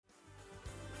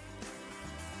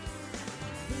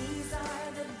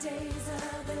days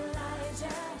of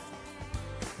Elijah,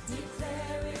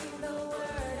 declaring the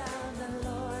word of the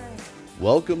Lord.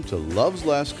 Welcome to Love's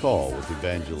Last Call with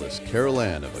Evangelist Carol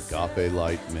Ann of Agape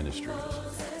Light Ministries.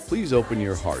 Please open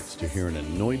your hearts to hear an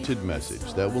anointed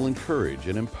message that will encourage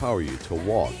and empower you to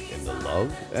walk in the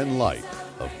love and light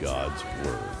of God's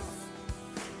Word.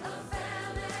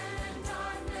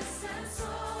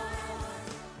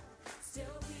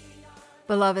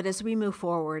 Beloved, as we move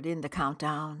forward in the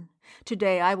countdown,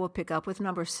 today I will pick up with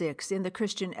number 6 in the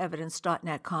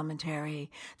ChristianEvidence.net commentary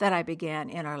that I began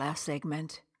in our last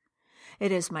segment.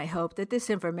 It is my hope that this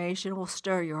information will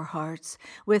stir your hearts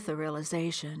with the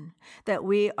realization that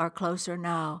we are closer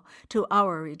now to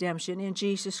our redemption in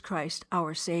Jesus Christ,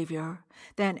 our Savior,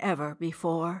 than ever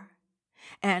before,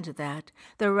 and that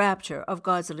the rapture of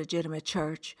God's legitimate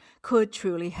church could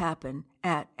truly happen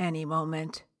at any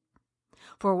moment.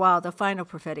 For while the final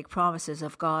prophetic promises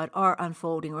of God are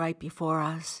unfolding right before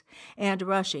us and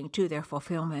rushing to their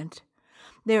fulfillment,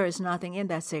 there is nothing in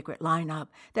that sacred lineup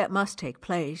that must take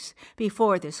place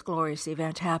before this glorious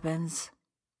event happens.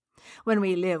 When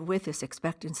we live with this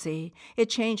expectancy, it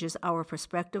changes our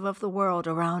perspective of the world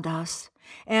around us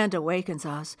and awakens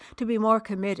us to be more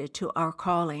committed to our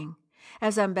calling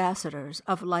as ambassadors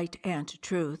of light and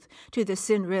truth to the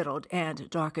sin-riddled and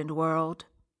darkened world.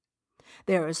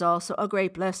 There is also a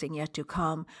great blessing yet to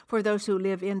come for those who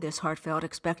live in this heartfelt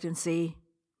expectancy.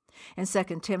 In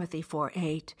 2 Timothy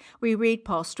 4:8, we read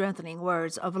Paul's strengthening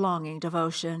words of longing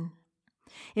devotion.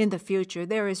 In the future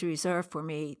there is reserved for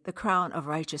me the crown of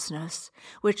righteousness,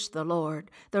 which the Lord,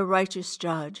 the righteous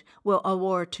judge, will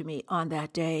award to me on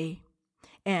that day.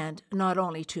 And not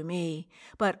only to me,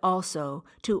 but also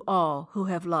to all who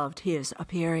have loved his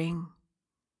appearing.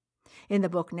 In the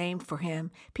book named for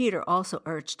him, Peter also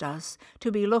urged us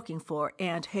to be looking for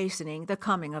and hastening the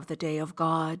coming of the day of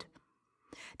God.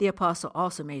 The apostle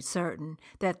also made certain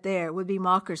that there would be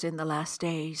mockers in the last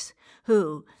days,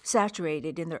 who,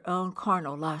 saturated in their own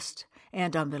carnal lust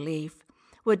and unbelief,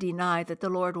 would deny that the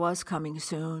Lord was coming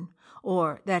soon,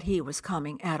 or that he was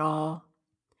coming at all.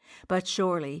 But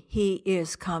surely he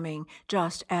is coming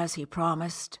just as he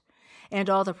promised, and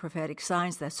all the prophetic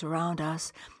signs that surround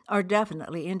us are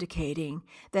definitely indicating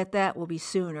that that will be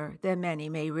sooner than many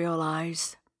may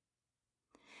realize.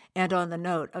 And on the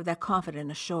note of that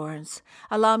confident assurance,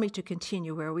 allow me to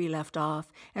continue where we left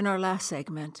off in our last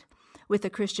segment with the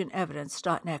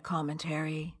ChristianEvidence.net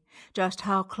commentary, Just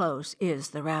How Close is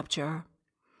the Rapture?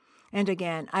 And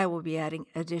again, I will be adding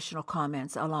additional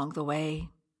comments along the way.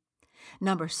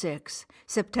 Number 6,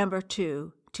 September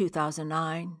 2,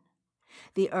 2009.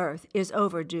 The Earth is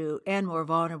overdue and more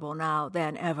vulnerable now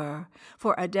than ever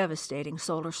for a devastating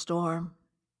solar storm.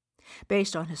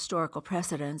 Based on historical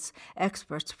precedents,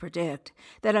 experts predict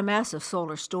that a massive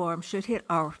solar storm should hit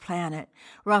our planet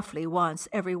roughly once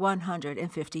every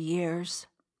 150 years.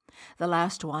 The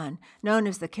last one, known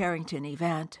as the Carrington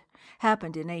event,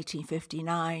 happened in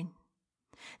 1859.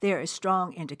 There is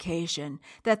strong indication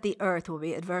that the Earth will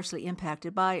be adversely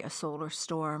impacted by a solar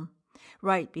storm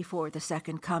right before the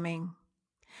second coming.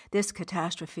 This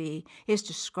catastrophe is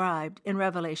described in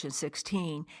Revelation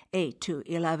 16,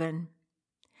 8-11.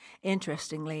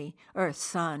 Interestingly, Earth's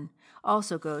sun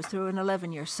also goes through an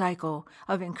 11-year cycle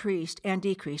of increased and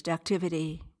decreased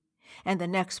activity, and the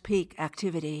next peak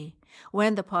activity,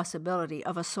 when the possibility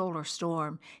of a solar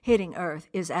storm hitting Earth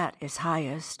is at its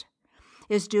highest,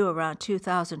 is due around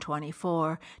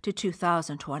 2024 to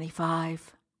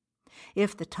 2025.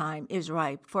 If the time is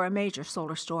ripe for a major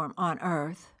solar storm on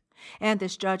Earth, and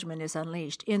this judgment is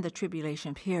unleashed in the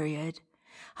tribulation period,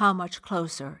 how much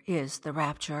closer is the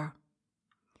rapture?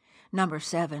 Number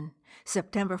 7,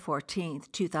 September 14,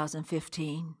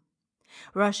 2015.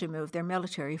 Russia moved their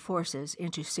military forces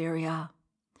into Syria.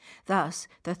 Thus,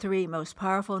 the 3 most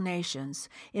powerful nations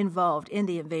involved in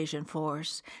the invasion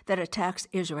force that attacks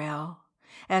Israel,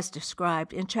 as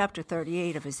described in chapter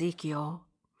 38 of Ezekiel,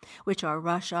 which are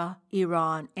Russia,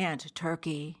 Iran, and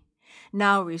Turkey,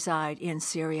 now reside in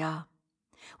Syria,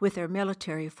 with their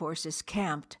military forces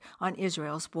camped on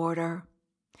Israel's border,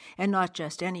 and not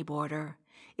just any border,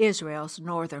 Israel's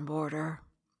northern border.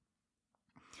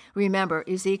 Remember,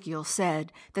 Ezekiel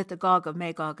said that the Gog of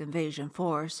Magog invasion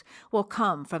force will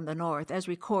come from the north as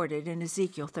recorded in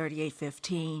Ezekiel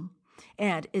 38:15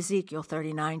 and Ezekiel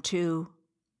 39:2.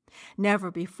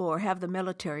 Never before have the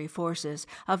military forces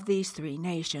of these 3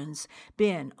 nations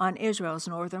been on Israel's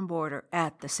northern border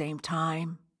at the same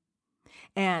time.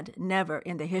 And never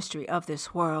in the history of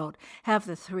this world have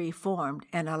the 3 formed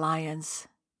an alliance.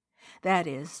 That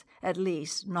is, at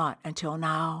least not until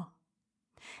now.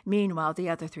 Meanwhile, the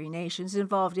other three nations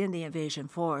involved in the invasion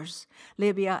force,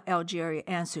 Libya, Algeria,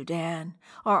 and Sudan,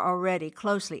 are already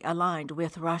closely aligned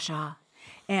with Russia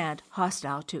and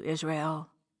hostile to Israel.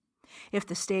 If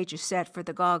the stage is set for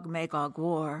the Gog-Magog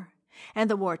war, and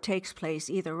the war takes place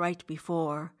either right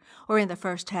before or in the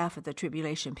first half of the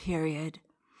tribulation period,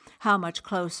 how much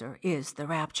closer is the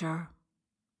rapture?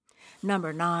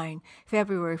 Number 9,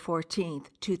 February 14th,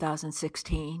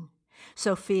 2016.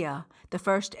 Sophia, the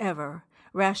first ever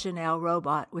Rationale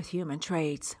robot with human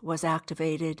traits, was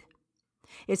activated.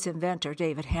 Its inventor,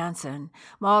 David Hansen,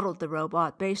 modeled the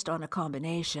robot based on a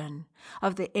combination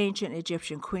of the ancient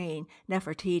Egyptian queen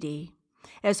Nefertiti,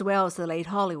 as well as the late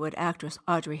Hollywood actress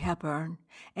Audrey Hepburn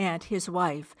and his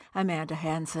wife, Amanda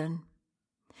Hansen.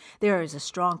 There is a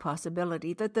strong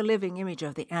possibility that the living image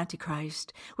of the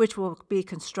Antichrist, which will be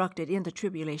constructed in the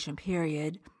tribulation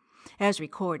period, as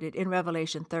recorded in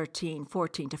Revelation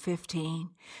 13:14-15,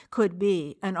 could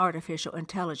be an artificial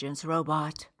intelligence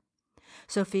robot.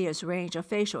 Sophia's range of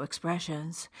facial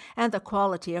expressions and the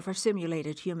quality of her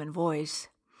simulated human voice,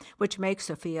 which makes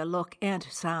Sophia look and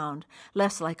sound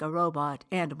less like a robot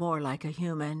and more like a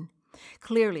human,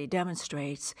 clearly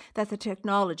demonstrates that the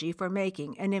technology for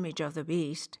making an image of the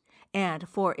beast and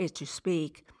for it to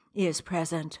speak is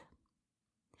present.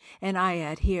 And I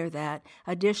add here that,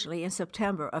 additionally, in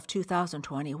September of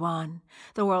 2021,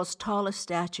 the world's tallest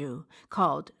statue,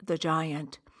 called the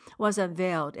Giant, was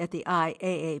unveiled at the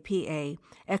IAAPA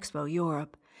Expo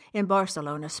Europe in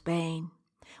Barcelona, Spain,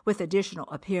 with additional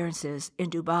appearances in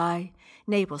Dubai,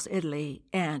 Naples, Italy,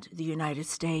 and the United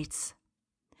States.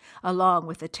 Along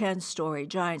with the 10-story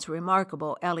giant's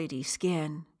remarkable LED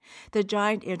skin, the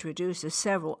Giant introduces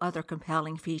several other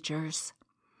compelling features.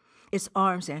 Its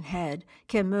arms and head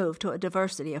can move to a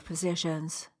diversity of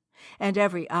positions, and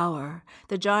every hour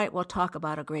the Giant will talk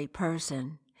about a great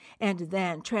person, and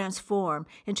then transform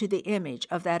into the image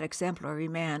of that exemplary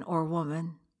man or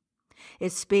woman.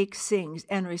 It speaks, sings,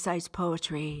 and recites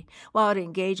poetry while it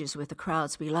engages with the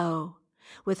crowds below,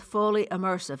 with fully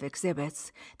immersive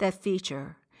exhibits that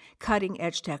feature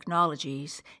cutting-edge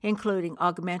technologies, including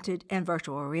augmented and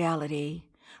virtual reality,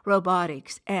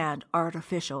 robotics, and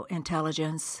artificial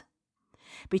intelligence.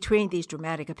 Between these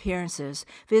dramatic appearances,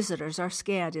 visitors are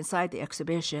scanned inside the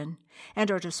exhibition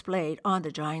and are displayed on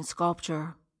the giant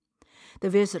sculpture. The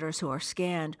visitors who are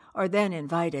scanned are then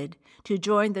invited to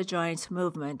join the giant's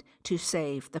movement to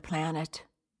save the planet.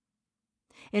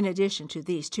 In addition to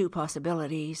these two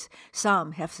possibilities,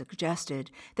 some have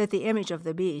suggested that the image of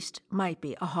the beast might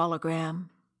be a hologram.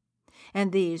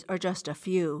 And these are just a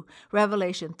few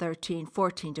Revelation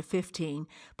 13:14-15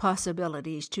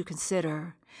 possibilities to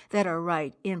consider that are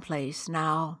right in place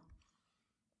now.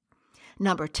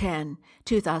 Number 10,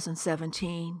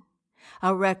 2017.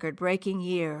 A record-breaking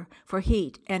year for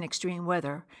heat and extreme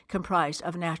weather comprised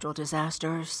of natural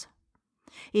disasters.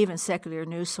 Even secular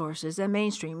news sources and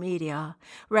mainstream media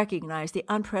recognize the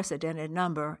unprecedented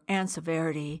number and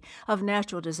severity of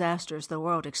natural disasters the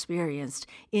world experienced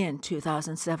in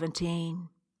 2017.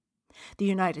 The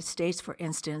United States, for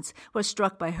instance, was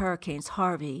struck by Hurricanes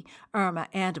Harvey, Irma,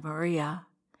 and Maria,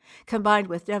 combined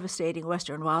with devastating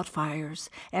western wildfires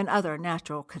and other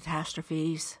natural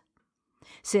catastrophes.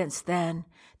 Since then,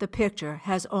 the picture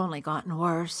has only gotten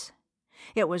worse.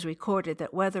 It was recorded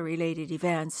that weather-related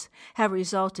events have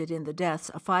resulted in the deaths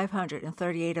of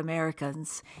 538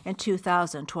 Americans in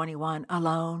 2021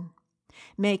 alone,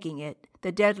 making it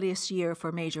the deadliest year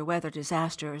for major weather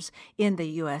disasters in the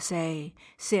USA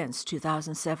since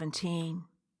 2017.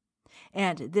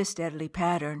 And this deadly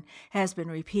pattern has been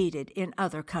repeated in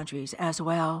other countries as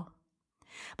well.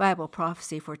 Bible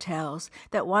prophecy foretells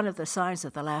that one of the signs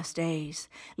of the last days,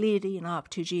 leading up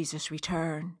to Jesus'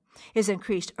 return, is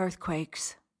increased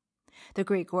earthquakes. The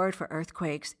Greek word for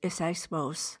earthquakes is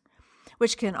seismos,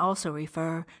 which can also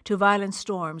refer to violent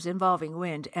storms involving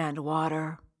wind and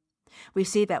water. We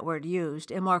see that word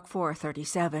used in Mark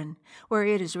 4:37, where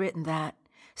it is written that,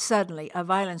 "Suddenly a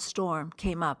violent storm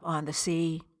came up on the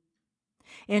sea."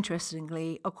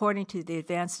 Interestingly, according to the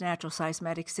Advanced Natural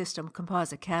Seismic System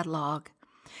Composite Catalog,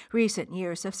 recent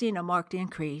years have seen a marked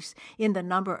increase in the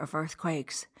number of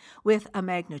earthquakes, with a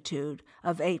magnitude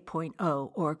of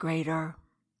 8.0 or greater.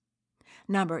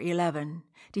 Number 11,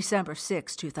 December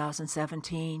 6,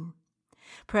 2017.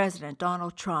 President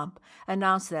Donald Trump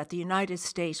announced that the United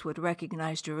States would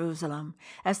recognize Jerusalem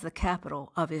as the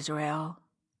capital of Israel.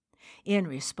 In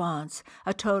response,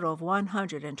 a total of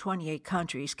 128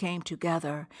 countries came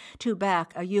together to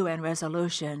back a UN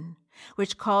resolution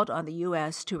which called on the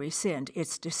U.S. to rescind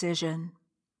its decision.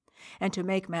 And to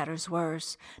make matters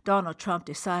worse, Donald Trump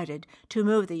decided to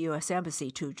move the U.S.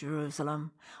 Embassy to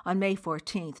Jerusalem on May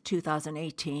 14,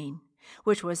 2018,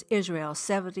 which was Israel's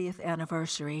 70th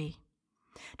anniversary,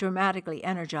 dramatically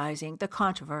energizing the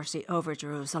controversy over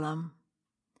Jerusalem.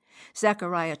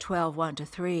 Zechariah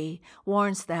 12:1-3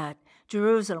 warns that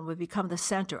Jerusalem would become the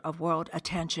center of world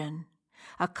attention,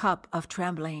 a cup of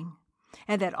trembling,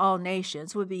 and that all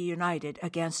nations would be united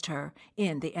against her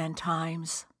in the end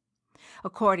times.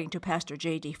 According to Pastor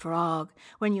J.D. Frog,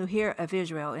 when you hear of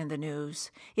Israel in the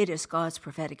news, it is God's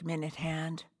prophetic minute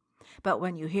hand. But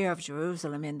when you hear of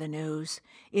Jerusalem in the news,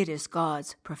 it is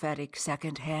God's prophetic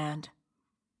second hand.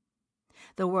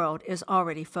 The world is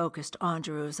already focused on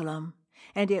Jerusalem,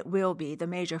 and it will be the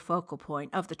major focal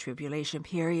point of the tribulation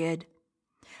period.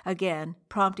 Again,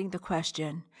 prompting the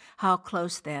question, how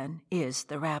close then is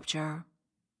the rapture?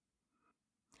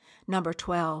 Number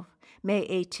 12, May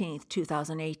 18,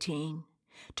 2018.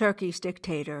 Turkey's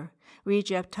dictator,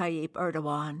 Recep Tayyip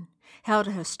Erdogan, held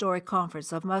a historic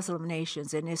conference of Muslim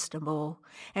nations in Istanbul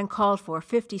and called for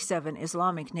 57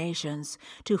 Islamic nations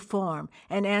to form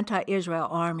an anti-Israel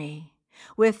army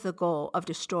with the goal of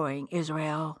destroying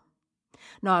Israel.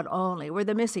 Not only were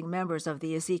the missing members of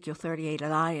the Ezekiel 38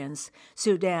 alliance,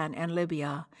 Sudan and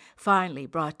Libya, finally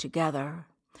brought together,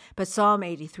 but Psalm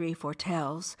 83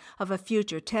 foretells of a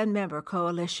future 10-member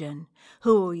coalition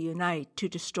who will unite to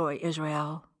destroy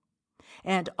Israel.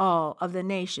 And all of the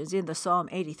nations in the Psalm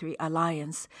 83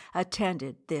 alliance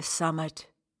attended this summit.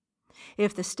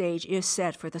 If the stage is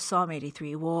set for the Psalm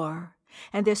 83 war,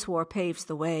 and this war paves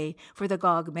the way for the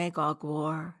Gog-Magog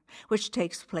war, which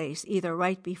takes place either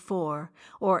right before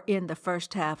or in the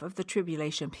first half of the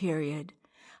tribulation period,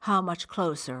 how much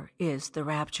closer is the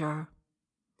rapture?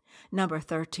 Number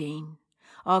 13,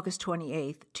 August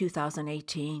 28,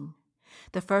 2018.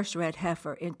 The first red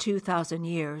heifer in 2,000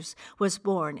 years was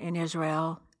born in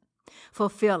Israel,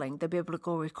 fulfilling the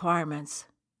biblical requirements.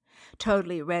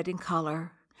 Totally red in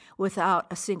color,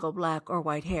 without a single black or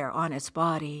white hair on its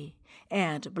body,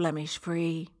 and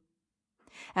blemish-free.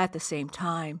 At the same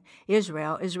time,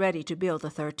 Israel is ready to build the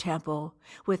third temple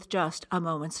with just a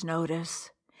moment's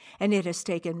notice, and it has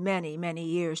taken many, many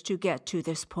years to get to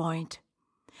this point.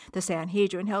 The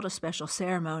Sanhedrin held a special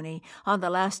ceremony on the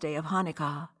last day of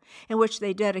Hanukkah, in which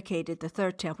they dedicated the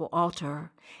third temple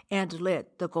altar and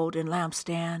lit the golden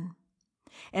lampstand.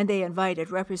 And they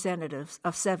invited representatives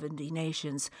of 70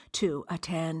 nations to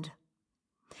attend.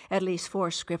 At least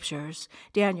 4 scriptures,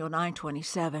 Daniel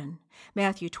 9:27,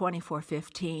 Matthew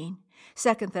 24:15,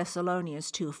 2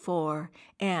 Thessalonians 2:4,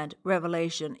 and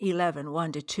Revelation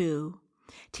 11:1-2,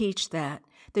 teach that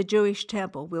the Jewish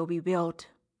temple will be built,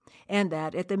 and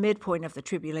that at the midpoint of the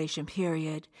tribulation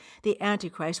period, the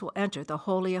Antichrist will enter the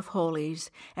Holy of Holies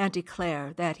and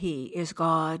declare that he is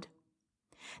God.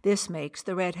 This makes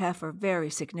the red heifer very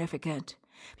significant,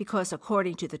 because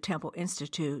according to the Temple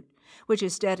Institute, which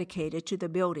is dedicated to the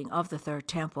building of the third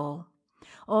temple,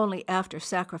 only after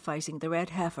sacrificing the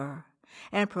red heifer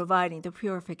and providing the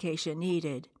purification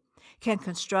needed can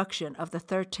construction of the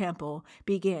third temple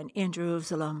begin in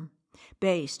Jerusalem,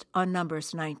 based on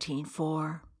Numbers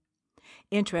 19:4.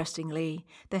 Interestingly,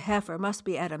 the heifer must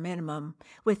be at a minimum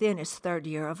within its 3rd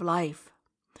year of life,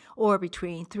 or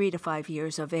between 3 to 5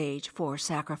 years of age for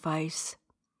sacrifice.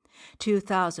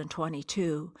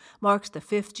 2022 marks the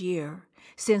 5th year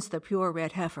since the pure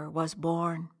red heifer was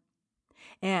born.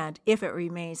 And if it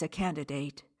remains a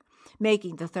candidate,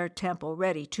 making the third temple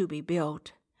ready to be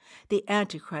built, the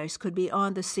Antichrist could be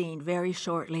on the scene very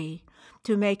shortly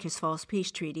to make his false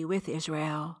peace treaty with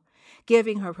Israel,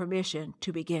 giving her permission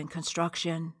to begin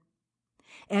construction,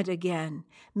 and again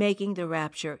making the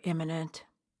rapture imminent.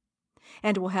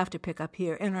 And we'll have to pick up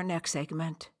here in our next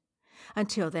segment.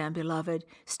 Until then, beloved,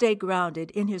 stay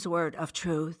grounded in his word of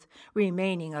truth,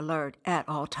 remaining alert at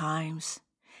all times.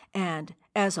 And,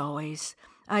 as always,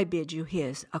 I bid you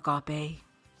his agape.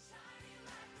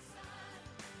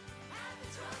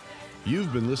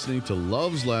 You've been listening to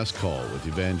Love's Last Call with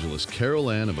Evangelist Carol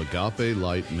Ann of Agape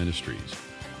Light Ministries.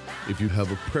 If you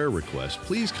have a prayer request,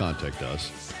 please contact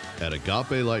us at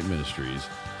Agape Light Ministries,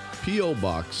 P.O.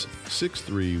 Box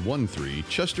 6313,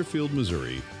 Chesterfield,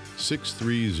 Missouri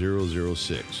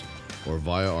 63006, or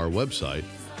via our website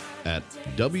at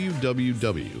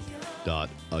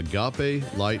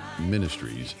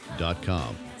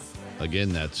www.agapelightministries.com. Again,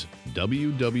 that's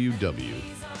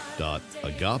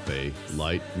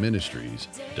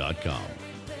www.agapelightministries.com.